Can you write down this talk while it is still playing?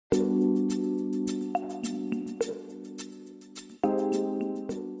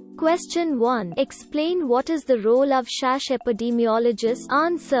Question 1. Explain what is the role of epidemiologist.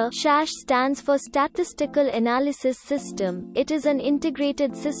 Answer. SHASH stands for Statistical Analysis System. It is an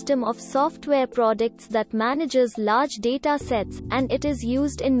integrated system of software products that manages large data sets, and it is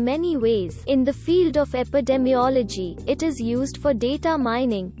used in many ways. In the field of epidemiology, it is used for data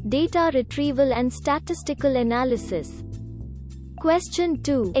mining, data retrieval and statistical analysis. Question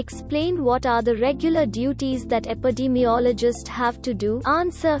 2. Explain what are the regular duties that epidemiologists have to do.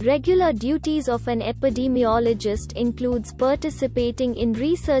 Answer. Regular duties of an epidemiologist includes participating in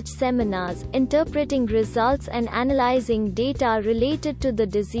research seminars, interpreting results and analyzing data related to the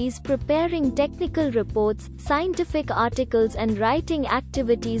disease, preparing technical reports, scientific articles and writing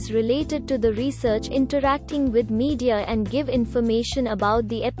activities related to the research, interacting with media and give information about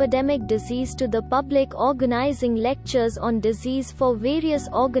the epidemic disease to the public, organizing lectures on disease for various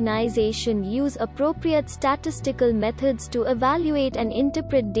organizations, use appropriate statistical methods to evaluate and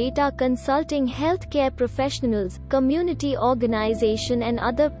interpret data, consulting healthcare professionals, community organization and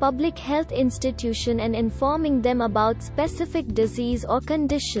other public health institution and informing them about specific disease or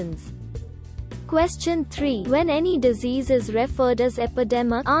conditions. Question 3. When any disease is referred as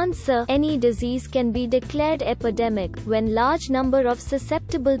epidemic. Answer. Any disease can be declared epidemic when large number of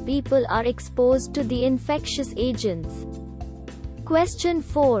susceptible people are exposed to the infectious agents. Question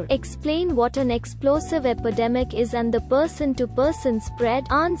 4. Explain what an explosive epidemic is and the person-to-person spread.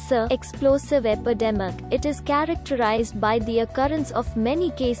 Answer. Explosive epidemic. It is characterized by the occurrence of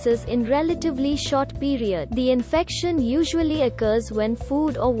many cases in relatively short period. The infection usually occurs when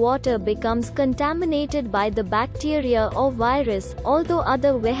food or water becomes contaminated by the bacteria or virus, although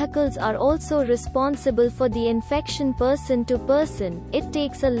other vehicles are also responsible for the infection person to person. It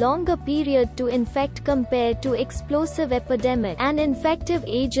takes a longer period to infect compared to explosive epidemic. An infective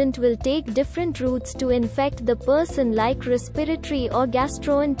agent will take different routes to infect the person, like respiratory or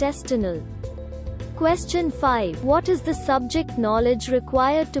gastrointestinal. Question 5. What is the subject knowledge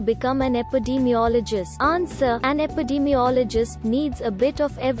required to become an epidemiologist? Answer. An epidemiologist needs a bit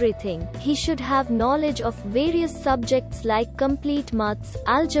of everything. He should have knowledge of various subjects like complete maths,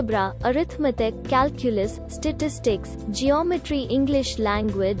 algebra, arithmetic, calculus, statistics, geometry, English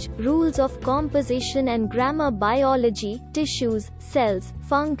language, rules of composition and grammar, biology, tissues, cells,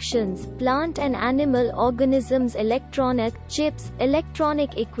 functions, plant and animal organisms, electronic, chips,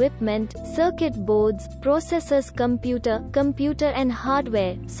 electronic equipment, circuit boards, processors, computer and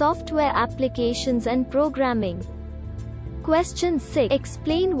hardware, software applications and programming. Question 6.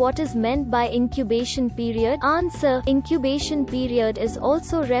 Explain what is meant by incubation period. Answer. Incubation period is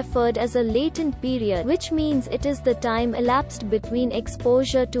also referred as a latent period, which means it is the time elapsed between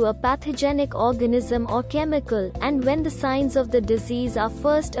exposure to a pathogenic organism or chemical, and when the signs of the disease are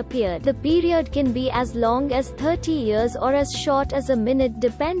first appeared. The period can be as long as 30 years or as short as a minute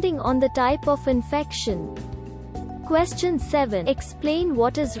depending on the type of infection. Question 7. Explain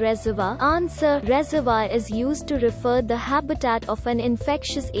what is reservoir. Answer. Reservoir is used to refer the habitat of an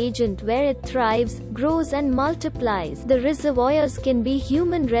infectious agent where it thrives, grows and multiplies. The reservoirs can be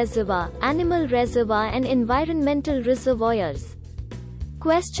human reservoir, animal reservoir and environmental reservoirs.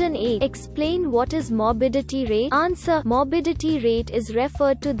 Question 8. Explain what is morbidity rate. Answer. Morbidity rate is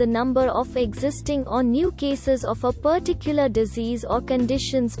referred to the number of existing or new cases of a particular disease or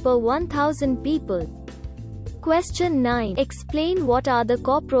conditions per 1,000 people. Question 9. Explain what are the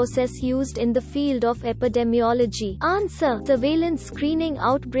core processes used in the field of epidemiology. Answer. Surveillance, screening,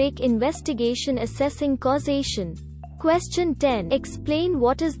 outbreak investigation, assessing causation. Question 10. Explain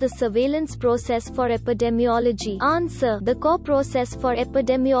what is the surveillance process for epidemiology. Answer. The core process for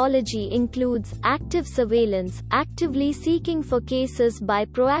epidemiology includes active surveillance, actively seeking for cases by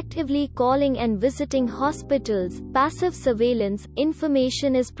proactively calling and visiting hospitals; passive surveillance,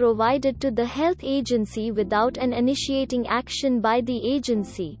 information is provided to the health agency without an initiating action by the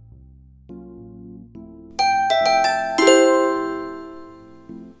agency.